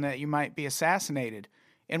vision that you might be assassinated.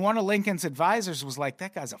 And one of Lincoln's advisors was like,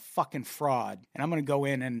 that guy's a fucking fraud, and I'm going to go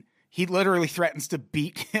in, and he literally threatens to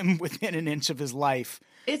beat him within an inch of his life.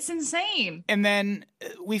 It's insane. And then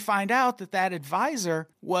we find out that advisor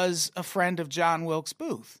was a friend of John Wilkes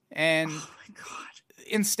Booth. And oh my God.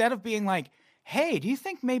 Instead of being like, hey, do you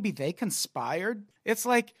think maybe they conspired? It's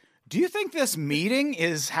like, do you think this meeting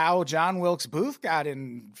is how John Wilkes Booth got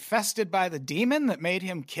infested by the demon that made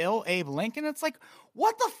him kill Abe Lincoln? It's like,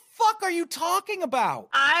 what the fuck are you talking about?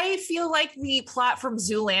 I feel like the plot from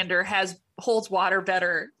Zoolander holds water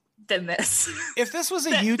better than this. If this was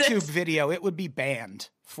a YouTube video, it would be banned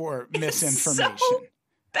for misinformation. It's so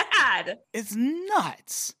bad. It's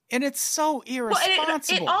nuts. And it's so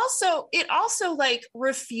irresponsible. Well, it also like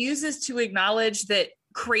refuses to acknowledge that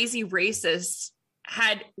crazy racists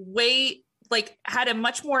had a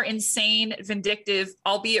much more insane, vindictive,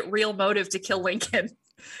 albeit real motive to kill Lincoln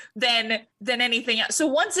than anything else. So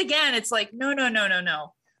once again, it's like,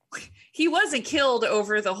 no. He wasn't killed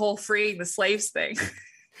over the whole freeing the slaves thing.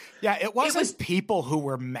 Yeah, it wasn't people who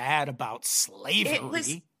were mad about slavery. It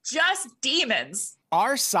was just demons.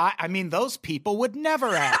 Our side, those people would never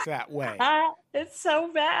act that way. It's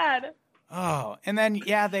so bad. Oh, and then,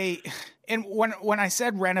 and when I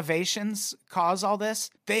said renovations cause all this,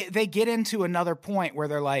 they get into another point where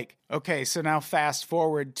they're like, okay, so now fast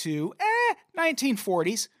forward to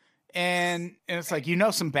 1940s. And it's like,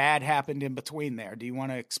 some bad happened in between there. Do you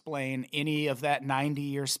want to explain any of that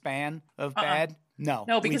 90-year span of bad? No,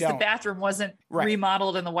 because the bathroom wasn't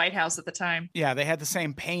remodeled in the White House at the time. Yeah, they had the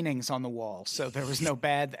same paintings on the wall, so there was no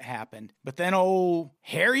bad that happened. But then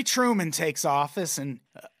Harry Truman takes office, and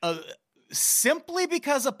simply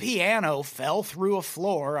because a piano fell through a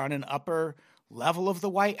floor on an upper level of the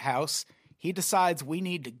White House, he decides we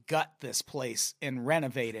need to gut this place and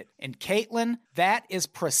renovate it. And Caitlin, that is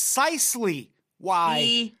precisely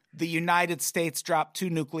why the United States dropped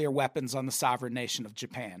 2 nuclear weapons on the sovereign nation of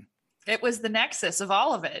Japan. It was the nexus of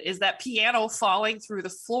all of it, is that piano falling through the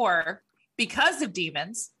floor because of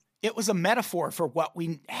demons. It was a metaphor for what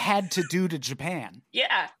we had to do to Japan.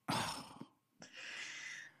 Yeah.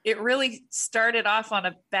 It really started off on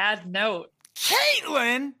a bad note.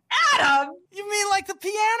 Caitlin! Adam! You mean like the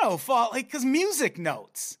piano fall, because music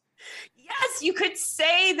notes. Yes, you could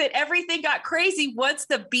say that everything got crazy once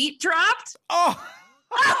the beat dropped. Oh!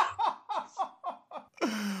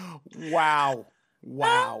 Wow.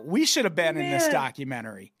 We should have been in this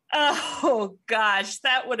documentary. Oh, gosh.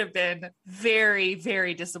 That would have been very,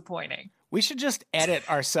 very disappointing. We should just edit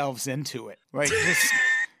ourselves into it. Like, just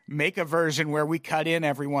make a version where we cut in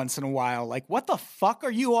every once in a while. Like, what the fuck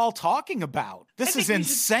are you all talking about? This is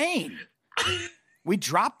insane. We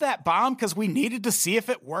dropped that bomb because we needed to see if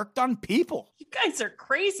it worked on people. You guys are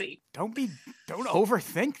crazy. Don't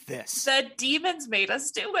overthink this. The demons made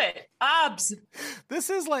us do it. Obs.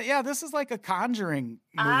 This is like a Conjuring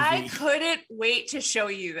movie. I couldn't wait to show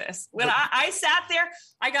you this. When I sat there,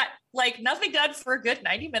 I got nothing done for a good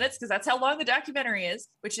 90 minutes because that's how long the documentary is,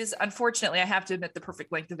 which is, unfortunately, I have to admit, the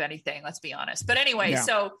perfect length of anything. Let's be honest. But anyway,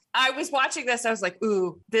 So I was watching this. I was like,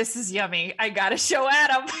 ooh, this is yummy. I got to show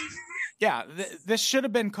Adam. Yeah, this should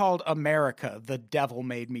have been called America, The Devil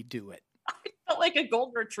Made Me Do It. Felt like a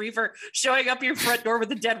golden retriever showing up your front door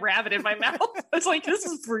with a dead rabbit in my mouth. I was like, this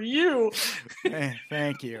is for you.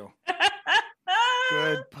 Thank you.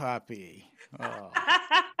 Good puppy. Oh.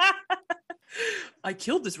 I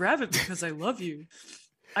killed this rabbit because I love you.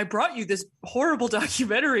 I brought you this horrible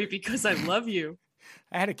documentary because I love you.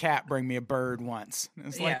 I had a cat bring me a bird once. It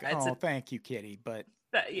was like, thank you, kitty. But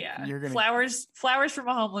you're gonna flowers from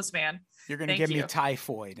a homeless man. You're gonna give me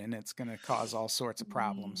typhoid, and it's gonna cause all sorts of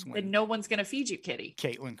problems. And no one's gonna feed you, kitty.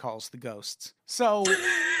 Caitlin calls the ghosts. So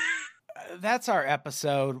that's our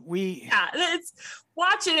episode. It's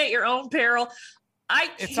watch it at your own peril.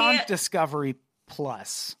 It's on Discovery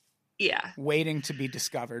Plus. Yeah. Waiting to be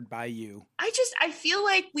discovered by you. I feel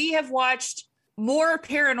like we have watched more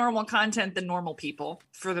paranormal content than normal people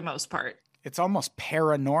for the most part. It's almost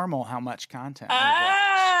paranormal how much content.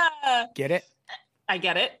 Get it? I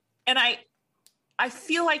get it. And I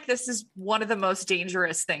feel like this is one of the most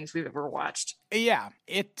dangerous things we've ever watched. Yeah.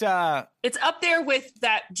 It's up there with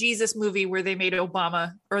that Jesus movie where they made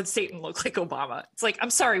Obama or Satan look like Obama. It's like, I'm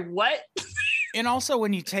sorry, what? And also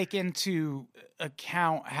when you take into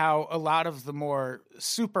account how a lot of the more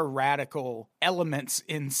super radical elements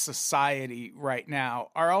in society right now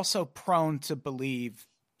are also prone to believe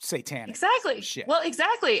satanic shit. Well,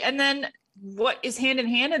 exactly. And then what is hand in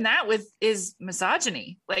hand in that is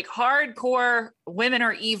misogyny, like hardcore women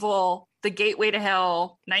are evil, the gateway to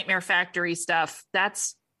hell, Nightmare Factory stuff.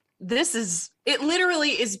 It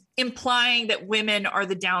literally is implying that women are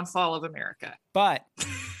the downfall of America. But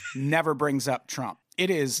never brings up Trump. It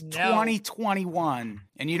is 2021,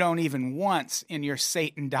 and you don't even once in your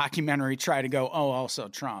Satan documentary try to go, oh, also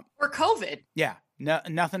Trump. Or COVID. Yeah,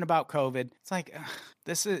 nothing about COVID. It's like,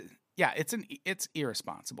 it's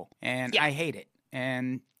irresponsible, and I hate it,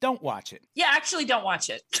 and don't watch it. Yeah, actually don't watch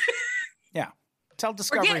it. Yeah. Tell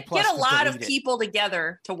Discovery Plus get a lot of people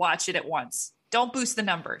together to watch it at once. Don't boost the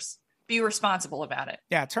numbers. Be responsible about it.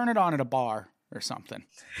 Yeah, turn it on at a bar or something.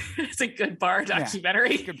 It's a good bar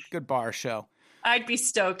documentary. Yeah, good bar show. I'd be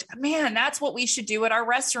stoked. Man, that's what we should do at our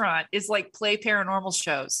restaurant is like play paranormal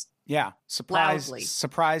shows. Yeah.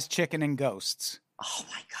 Surprise chicken and ghosts. Oh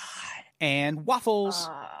my God. And waffles.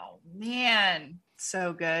 Oh man.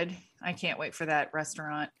 So good. I can't wait for that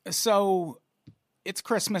restaurant. So it's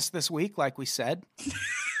Christmas this week, like we said.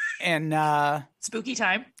 And spooky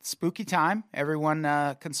time.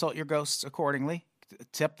 Everyone consult your ghosts accordingly.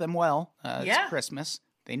 Tip them well. It's Christmas.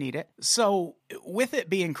 They need it. So with it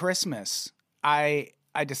being Christmas, I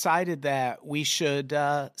decided that we should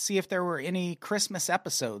see if there were any Christmas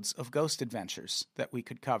episodes of Ghost Adventures that we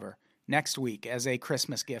could cover next week as a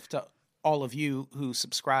Christmas gift to all of you who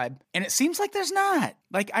subscribe. And it seems like there's not.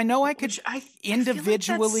 Like, I know I could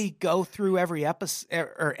individually go through every episode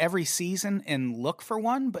or every season and look for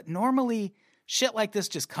one, but normally shit like this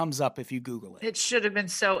just comes up if you Google it. It should have been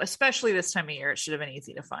especially this time of year, it should have been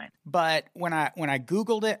easy to find. But when I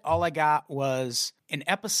Googled it, all I got was an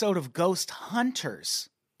episode of Ghost Hunters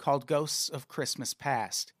called Ghosts of Christmas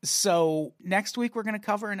Past. So next week, we're going to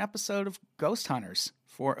cover an episode of Ghost Hunters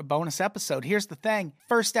for a bonus episode. Here's the thing.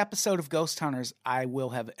 First episode of Ghost Hunters I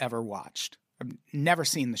will have ever watched. I've never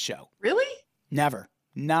seen the show. Really? Never.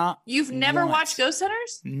 You've never watched Ghost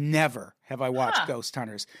Hunters? Never have I watched Ghost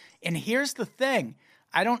Hunters. And here's the thing.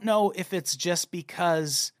 I don't know if it's just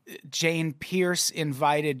because Jane Pierce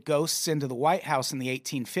invited ghosts into the White House in the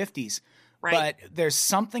 1850s, but there's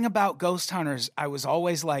something about Ghost Hunters. I was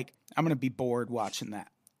always like, I'm going to be bored watching that.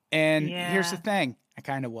 And here's the thing. I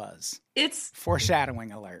kind of was. It's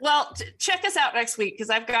foreshadowing alert. Well, check us out next week because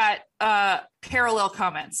I've got parallel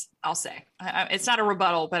comments, I'll say. It's not a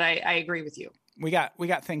rebuttal, but I agree with you. We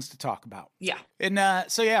got things to talk about. Yeah. And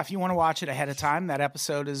if you want to watch it ahead of time, that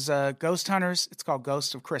episode is Ghost Hunters. It's called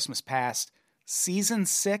Ghost of Christmas Past, Season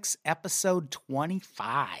 6, Episode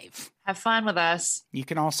 25. Have fun with us. You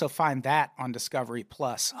can also find that on Discovery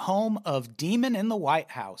Plus, home of Demon in the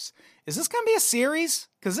White House. Is this going to be a series?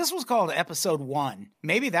 Because this was called Episode 1.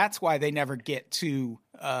 Maybe that's why they never get to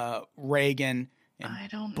Reagan and I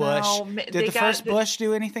don't Bush. know. Did the first Bush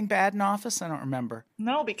do anything bad in office? I don't remember.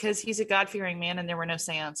 No, because he's a God-fearing man and there were no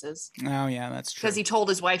seances. Oh, yeah, that's true. Because he told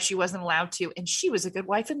his wife she wasn't allowed to, and she was a good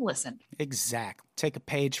wife and listened. Exactly. Take a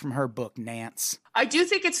page from her book, Nance. I do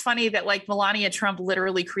think it's funny that like Melania Trump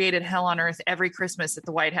literally created hell on earth every Christmas at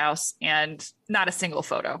the White House and not a single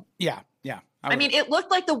photo. Yeah. I mean, it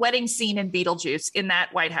looked like the wedding scene in Beetlejuice in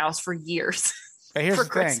that White House for years. But here's for the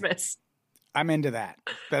Christmas. Thing. I'm into that.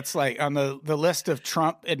 That's like on the list of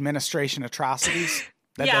Trump administration atrocities.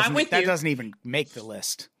 I'm with you. That doesn't even make the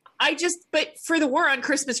list. But for the War on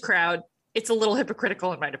Christmas crowd, it's a little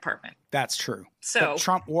hypocritical in my department. That's true. So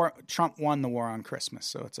but Trump won the war on Christmas,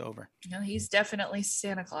 so it's over. He's definitely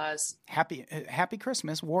Santa Claus. Happy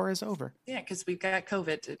Christmas. War is over. Yeah, because we've got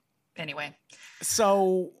COVID. Anyway.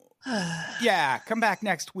 So, yeah, come back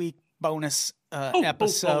next week. Bonus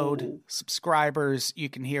episode. Subscribers, you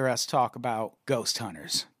can hear us talk about Ghost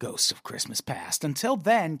Hunters, Ghosts of Christmas Past. Until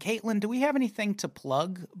then, Caitlin, do we have anything to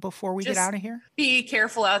plug before we get out of here? Be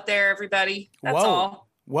careful out there, everybody. That's all.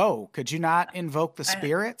 Whoa, could you not invoke the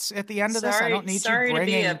spirits at the end of this? I don't need you bringing to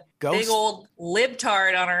be a ghosts. Big old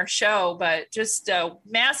libtard on our show, but just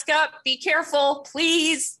mask up, be careful,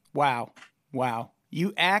 please. Wow.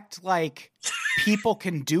 You act like people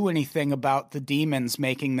can do anything about the demons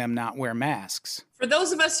making them not wear masks. For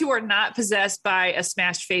those of us who are not possessed by a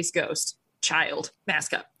smashed face ghost, child,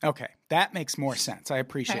 mask up. Okay, that makes more sense. I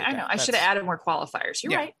appreciate that. I know. I should have added more qualifiers.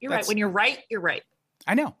 You're right. You're right. When you're right, you're right.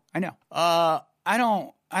 I know. I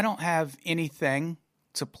don't have anything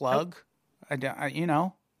to plug.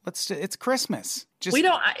 Nope. It's Christmas.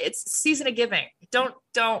 It's season of giving. Don't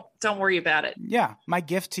worry about it. Yeah. My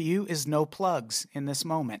gift to you is no plugs in this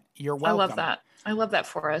moment. You're welcome. I love that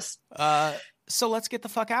for us. So let's get the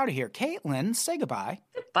fuck out of here. Caitlin, say goodbye.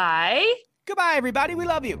 Goodbye. Goodbye, everybody. We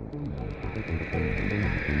love you.